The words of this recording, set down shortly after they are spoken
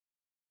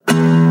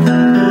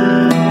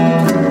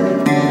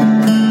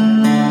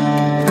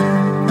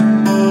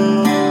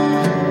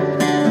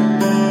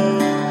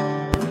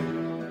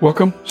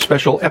Welcome.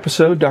 Special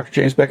episode, Dr.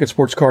 James Beckett,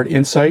 Sports Card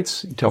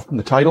Insights. You can tell from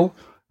the title.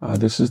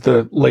 This is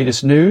the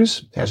latest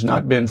news. It has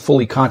not been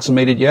fully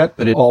consummated yet,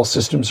 but all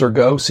systems are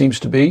go, seems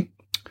to be.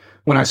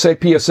 When I say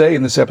PSA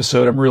in this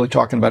episode, I'm really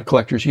talking about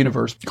Collectors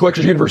Universe.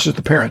 Collectors Universe is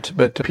the parent,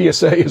 but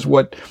PSA is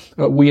what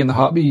we in the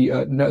hobby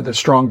know, the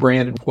strong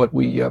brand, and what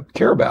we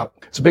care about.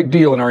 It's a big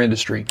deal in our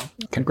industry.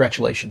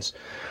 Congratulations.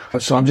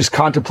 So I'm just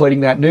contemplating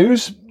that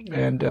news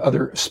and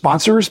other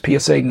sponsors.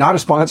 PSA not a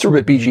sponsor,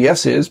 but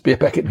BGS is.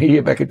 Beckett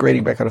Media, Beckett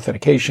Grading, Beckett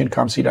Authentication,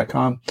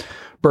 ComC.com,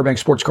 Burbank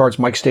Sports Cards,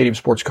 Mike Stadium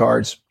Sports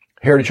Cards,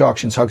 Heritage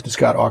Auctions, Huggins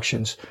Scott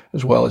Auctions,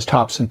 as well as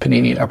Topps and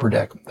Panini and Upper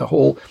Deck. The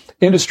whole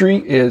industry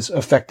is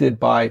affected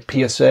by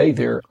PSA.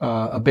 They're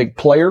a big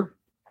player.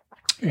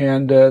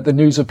 And the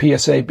news of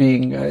PSA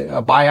being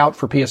a buyout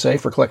for PSA,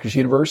 for Collectors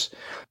Universe,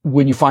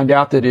 when you find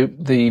out that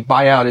the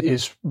buyout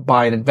is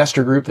by an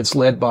investor group that's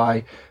led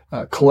by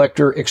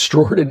collector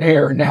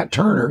extraordinaire Nat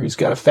Turner, who's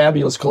got a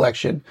fabulous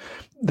collection,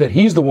 that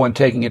he's the one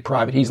taking it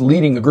private. He's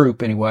leading the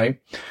group anyway.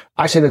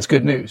 I say that's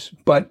good news,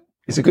 but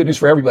is it good news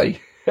for everybody?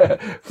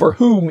 For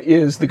whom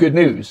is the good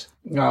news?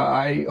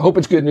 I hope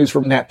it's good news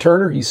for Nat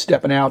Turner. He's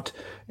stepping out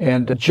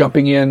and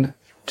jumping in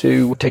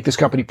to take this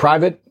company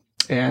private,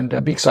 and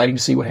it'll be exciting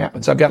to see what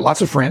happens. I've got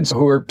lots of friends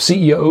who are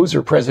CEOs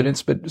or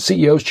presidents, but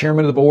CEOs,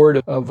 chairman of the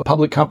board of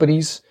public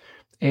companies.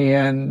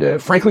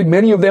 And frankly,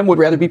 many of them would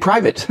rather be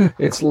private.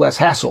 It's less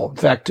hassle. In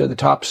fact, the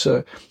Topps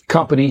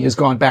company has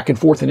gone back and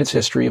forth in its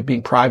history of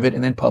being private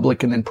and then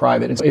public and then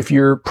private. And so if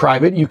you're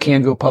private, you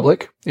can go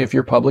public. If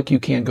you're public, you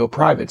can go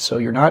private. So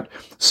you're not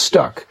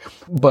stuck.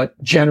 But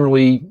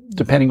generally,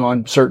 depending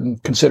on certain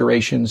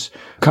considerations,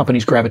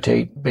 companies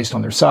gravitate based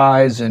on their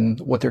size and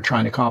what they're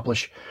trying to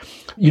accomplish.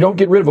 You don't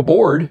get rid of a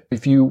board.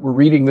 If you were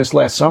reading this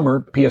last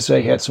summer,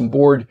 PSA had some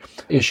board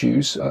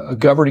issues, a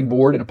governing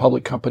board in a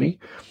public company.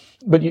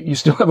 But you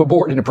still have a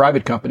board in a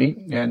private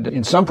company. And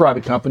in some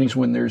private companies,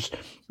 when there's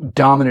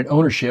dominant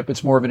ownership,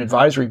 it's more of an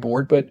advisory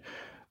board. But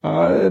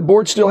the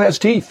board still has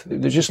teeth.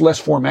 There's just less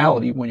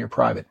formality when you're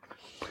private.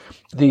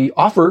 The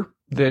offer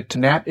that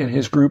Nat and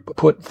his group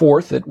put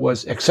forth that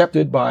was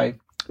accepted by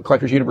the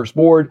Collectors Universe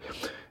board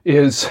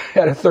is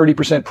at a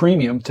 30%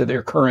 premium to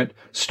their current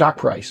stock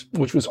price,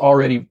 which was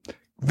already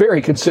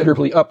very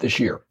considerably up this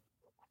year.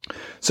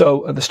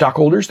 So the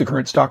stockholders, the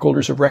current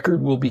stockholders of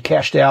record, will be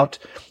cashed out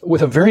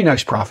with a very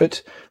nice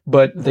profit,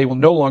 but they will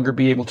no longer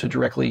be able to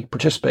directly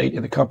participate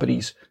in the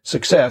company's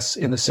success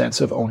in the sense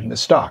of owning the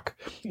stock.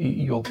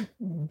 You'll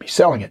be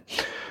selling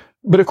it.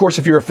 But of course,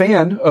 if you're a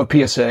fan of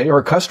PSA or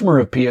a customer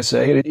of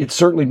PSA, it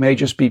certainly may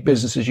just be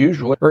business as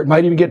usual, or it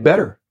might even get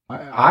better.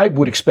 I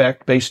would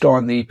expect, based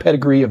on the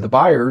pedigree of the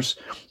buyers,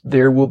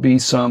 there will be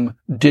some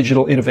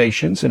digital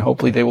innovations, and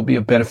hopefully they will be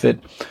of benefit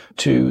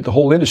to the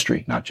whole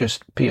industry, not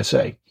just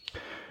PSA.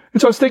 And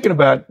so I was thinking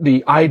about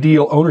the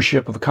ideal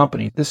ownership of a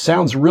company. This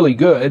sounds really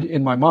good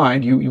in my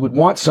mind. You would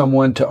want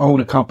someone to own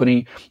a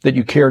company that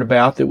you cared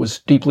about, that was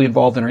deeply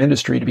involved in our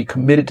industry, to be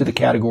committed to the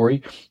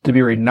category, to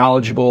be very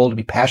knowledgeable, to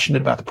be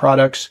passionate about the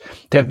products,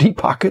 to have deep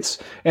pockets,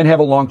 and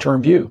have a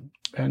long-term view.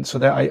 And so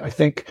that I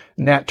think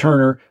Nat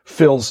Turner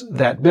fills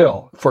that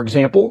bill. For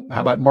example,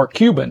 how about Mark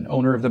Cuban,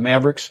 owner of the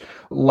Mavericks,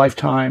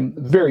 lifetime,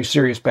 very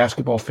serious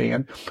basketball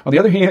fan. On the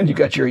other hand, you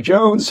got Jerry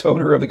Jones,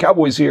 owner of the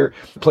Cowboys here,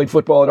 played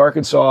football at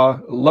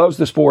Arkansas, loves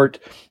the sport,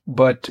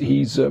 but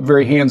he's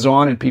very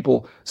hands-on, and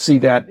people see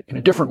that in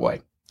a different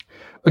way.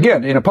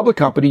 Again, in a public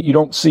company, you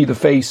don't see the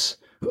face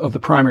of the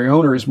primary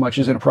owner as much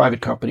as in a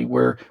private company,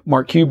 where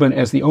Mark Cuban,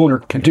 as the owner,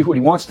 can do what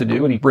he wants to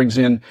do, and he brings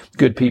in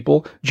good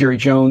people. Jerry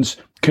Jones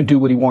can do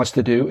what he wants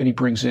to do, and he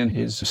brings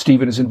in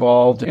Steven is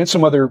involved, and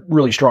some other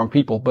really strong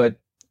people. But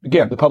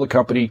again, the public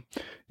company,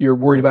 you're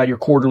worried about your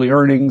quarterly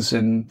earnings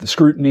and the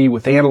scrutiny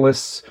with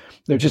analysts.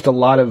 There's just a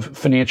lot of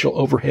financial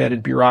overhead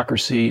and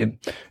bureaucracy. And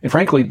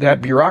frankly,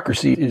 that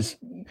bureaucracy is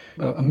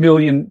 $1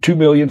 million, $2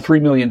 million,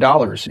 $3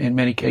 million in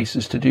many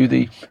cases to do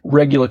the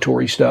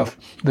regulatory stuff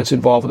that's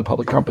involved with a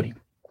public company.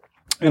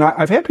 And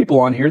I've had people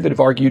on here that have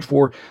argued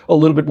for a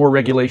little bit more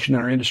regulation in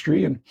our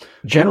industry. And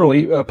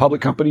generally, public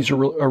companies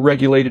are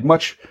regulated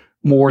much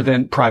more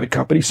than private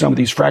companies. Some of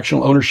these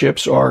fractional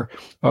ownerships are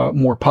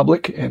more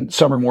public, and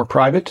some are more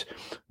private.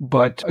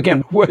 But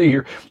again,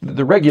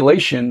 the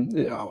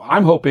regulation,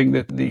 I'm hoping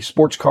that the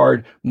sports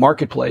card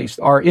marketplace,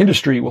 our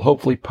industry, will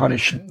hopefully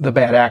punish the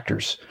bad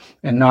actors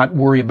and not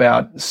worry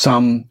about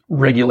some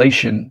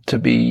regulation to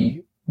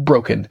be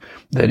broken.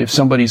 That if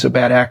somebody's a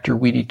bad actor,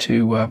 we need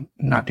to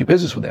not do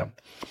business with them.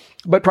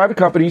 But private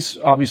companies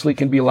obviously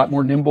can be a lot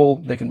more nimble.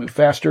 They can move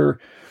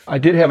faster. I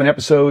did have an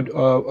episode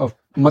a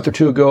month or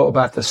two ago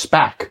about the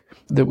SPAC.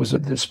 That was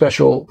the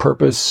special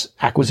purpose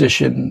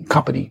acquisition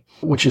company,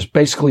 which is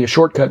basically a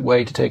shortcut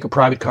way to take a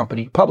private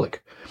company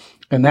public.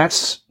 And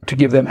that's to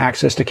give them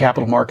access to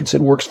capital markets.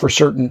 It works for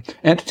certain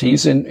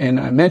entities. And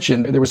I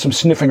mentioned there was some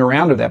sniffing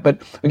around of that.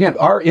 But again,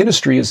 our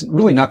industry is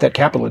really not that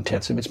capital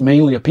intensive. It's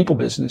mainly a people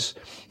business.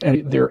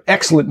 And there are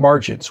excellent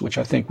margins, which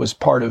I think was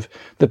part of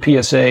the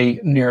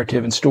PSA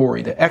narrative and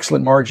story. The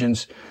excellent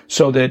margins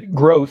so that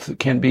growth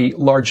can be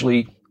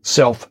largely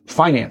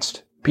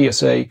self-financed.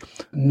 PSA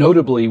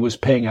notably was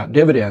paying out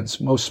dividends.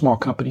 Most small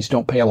companies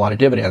don't pay a lot of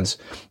dividends,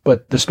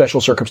 but the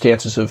special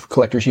circumstances of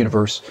Collectors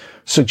Universe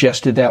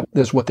suggested that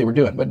is what they were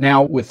doing. But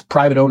now with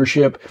private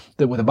ownership,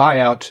 that with a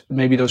buyout,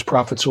 maybe those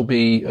profits will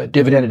be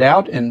dividended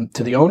out and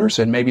to the owners,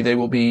 and maybe they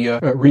will be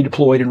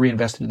redeployed and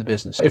reinvested in the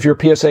business. If you're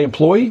a PSA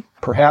employee,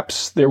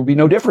 perhaps there will be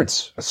no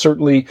difference.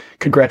 Certainly,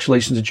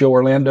 congratulations to Joe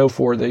Orlando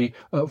for the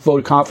vote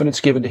of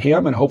confidence given to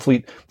him, and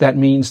hopefully that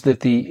means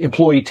that the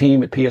employee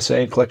team at PSA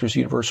and Collectors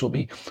Universe will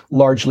be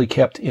largely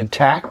kept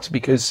intact,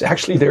 because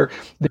actually they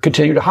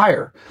continue to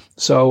hire.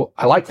 So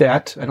I like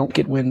that. I don't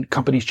get when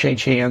companies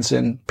change hands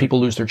and people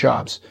lose their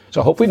jobs.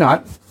 So hopefully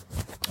not.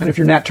 And if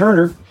you're Nat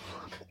Turner,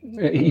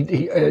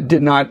 he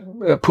did not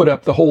put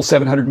up the whole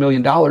 $700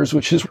 million,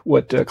 which is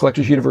what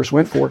Collectors Universe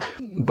went for,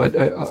 but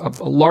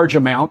a large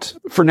amount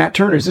for Nat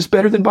Turner. Is this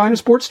better than buying a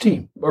sports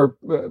team or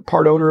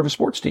part owner of a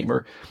sports team?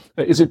 Or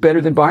is it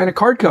better than buying a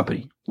card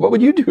company? What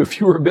would you do if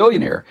you were a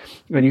billionaire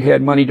and you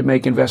had money to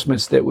make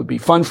investments that would be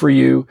fun for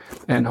you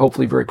and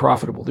hopefully very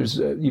profitable? There's,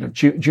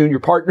 junior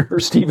partner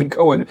Stephen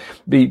Cohen.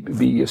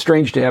 Be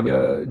strange to have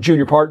a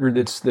junior partner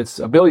that's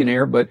a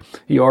billionaire, but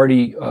he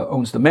already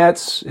owns the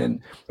Mets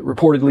and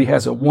reportedly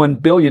has a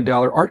 $1 billion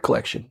art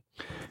collection.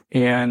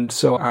 And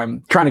so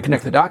I'm trying to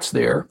connect the dots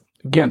there.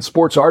 Again,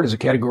 sports art is a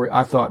category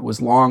I thought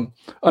was long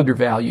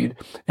undervalued.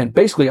 And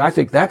basically, I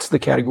think that's the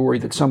category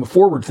that some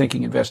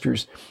forward-thinking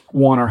investors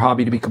want our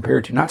hobby to be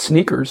compared to. Not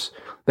sneakers.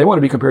 They want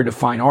to be compared to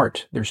fine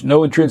art. There's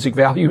no intrinsic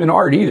value in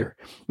art either.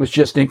 It's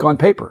just ink on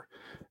paper.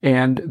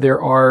 And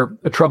there are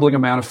a troubling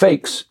amount of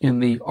fakes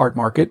in the art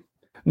market,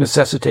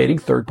 necessitating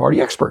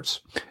third-party experts.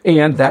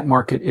 And that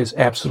market is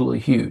absolutely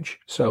huge.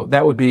 So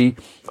that would be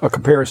a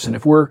comparison.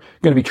 If we're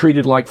going to be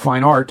treated like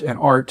fine art and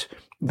art,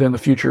 then the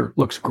future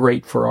looks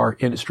great for our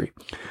industry.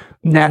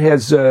 Nat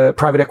has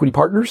private equity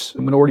partners,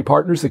 minority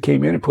partners that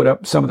came in and put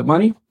up some of the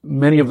money.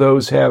 Many of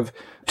those have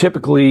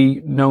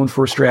typically known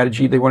for a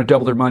strategy. They want to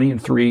double their money in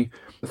three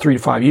to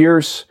 5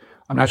 years.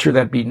 I'm not sure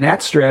that'd be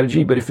Nat's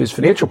strategy, but if his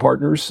financial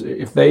partners,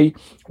 if they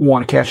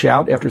want to cash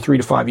out after 3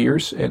 to 5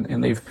 years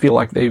and they feel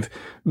like they've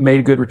made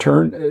a good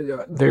return,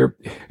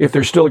 if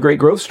they're still a great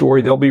growth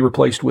story, they'll be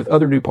replaced with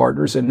other new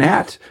partners. And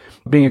Nat,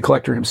 being a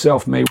collector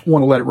himself, may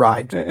want to let it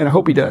ride. And I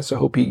hope he does. I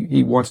hope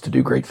he wants to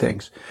do great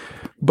things.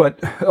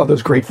 But of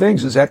those great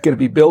things, is that going to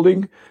be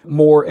building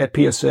more at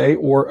PSA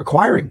or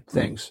acquiring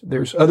things?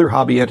 There's other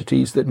hobby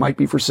entities that might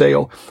be for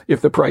sale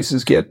if the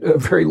prices get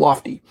very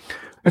lofty.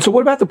 And so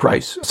what about the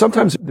price?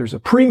 Sometimes there's a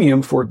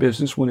premium for a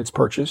business when it's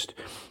purchased.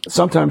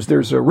 Sometimes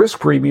there's a risk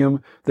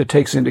premium that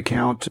takes into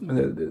account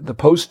the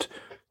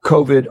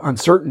post-COVID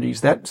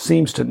uncertainties. That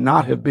seems to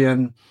not have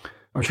been,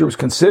 I'm sure it was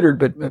considered,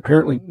 but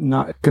apparently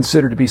not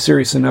considered to be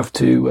serious enough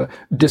to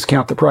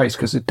discount the price,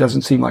 because it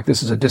doesn't seem like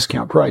this is a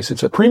discount price.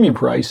 It's a premium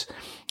price,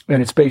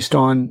 and it's based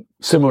on,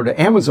 similar to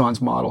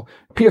Amazon's model.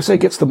 PSA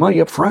gets the money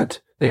up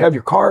front. They have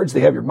your cards, they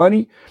have your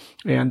money.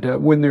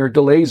 And when there are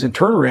delays in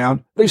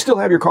turnaround, they still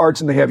have your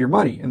cards and they have your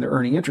money, and they're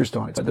earning interest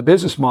on it. The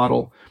business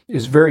model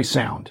is very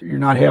sound. You're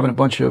not having a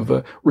bunch of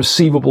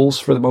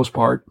receivables for the most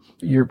part.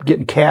 You're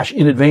getting cash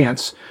in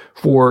advance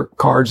for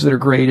cards that are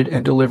graded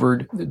and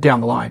delivered down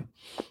the line.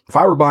 If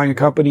I were buying a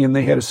company and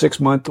they had a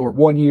 6-month or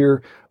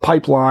 1-year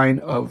pipeline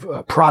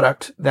of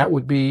product, that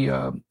would be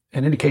an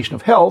indication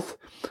of health.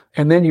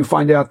 And then you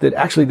find out that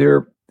actually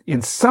they're,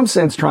 in some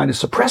sense, trying to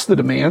suppress the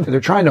demand. They're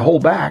trying to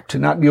hold back to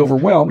not be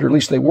overwhelmed, or at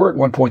least they were at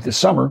one point this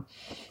summer.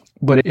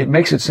 But it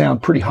makes it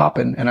sound pretty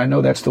hopping, and I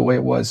know that's the way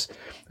it was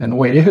and the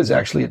way it is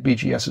actually at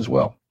BGS as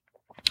well.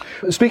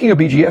 Speaking of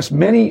BGS,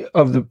 many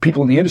of the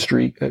people in the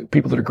industry,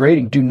 people that are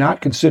grading, do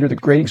not consider the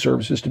grading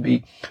services to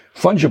be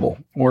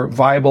fungible or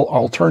viable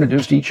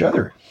alternatives to each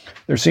other.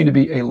 There seem to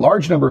be a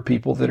large number of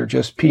people that are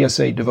just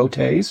PSA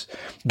devotees,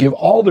 give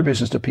all their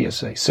business to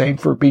PSA. Same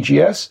for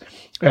BGS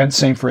and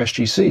same for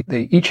SGC.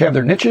 They each have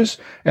their niches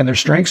and their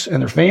strengths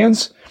and their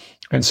fans.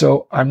 And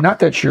so I'm not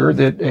that sure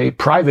that a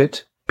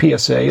private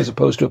PSA as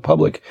opposed to a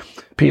public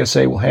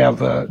PSA will have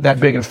that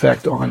big an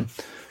effect on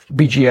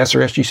BGS or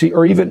SGC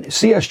or even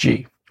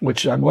CSG,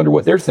 which I wonder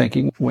what they're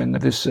thinking when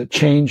this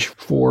change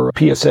for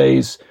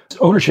PSA's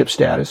ownership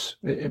status.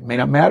 It may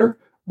not matter,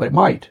 but it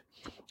might.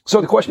 So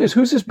the question is,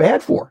 who's this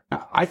bad for?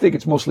 I think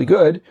it's mostly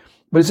good,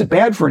 but is it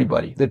bad for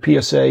anybody that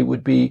PSA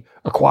would be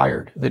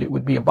acquired, that it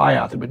would be a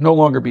buyout, that it would no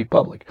longer be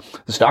public?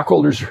 The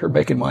stockholders are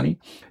making money.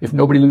 If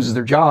nobody loses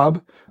their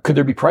job, could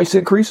there be price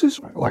increases?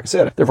 Like I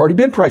said, there have already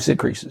been price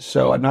increases,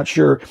 so I'm not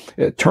sure.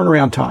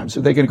 Turnaround times,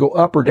 are they going to go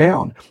up or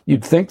down?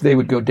 You'd think they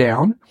would go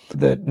down,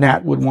 that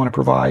Nat would want to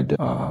provide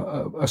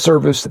a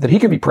service that he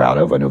can be proud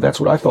of. I know that's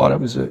what I thought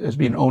of as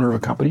being an owner of a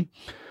company.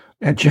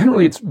 And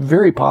generally, it's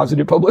very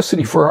positive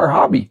publicity for our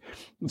hobby.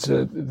 It's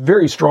a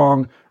very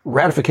strong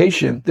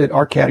ratification that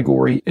our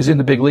category is in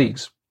the big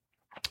leagues.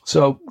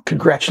 So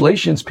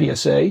congratulations,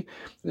 PSA.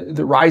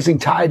 The rising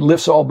tide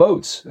lifts all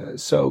boats.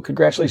 So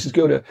congratulations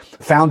go to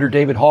founder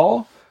David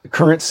Hall,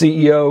 current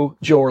CEO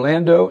Joe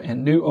Orlando,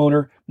 and new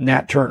owner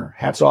Nat Turner.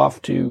 Hats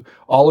off to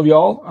all of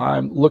y'all.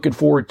 I'm looking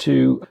forward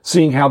to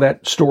seeing how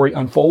that story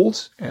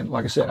unfolds. And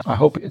like I said, I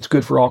hope it's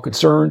good for all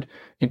concerned,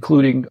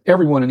 including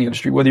everyone in the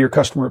industry, whether you're a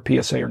customer of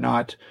PSA or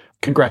not.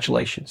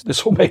 Congratulations.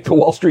 This will make the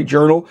Wall Street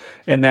Journal,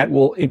 and that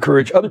will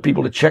encourage other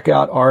people to check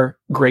out our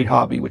great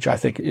hobby, which I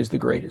think is the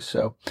greatest.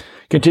 So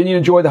continue to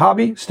enjoy the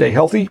hobby, stay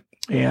healthy,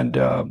 and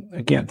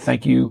again,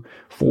 thank you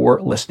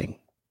for listening.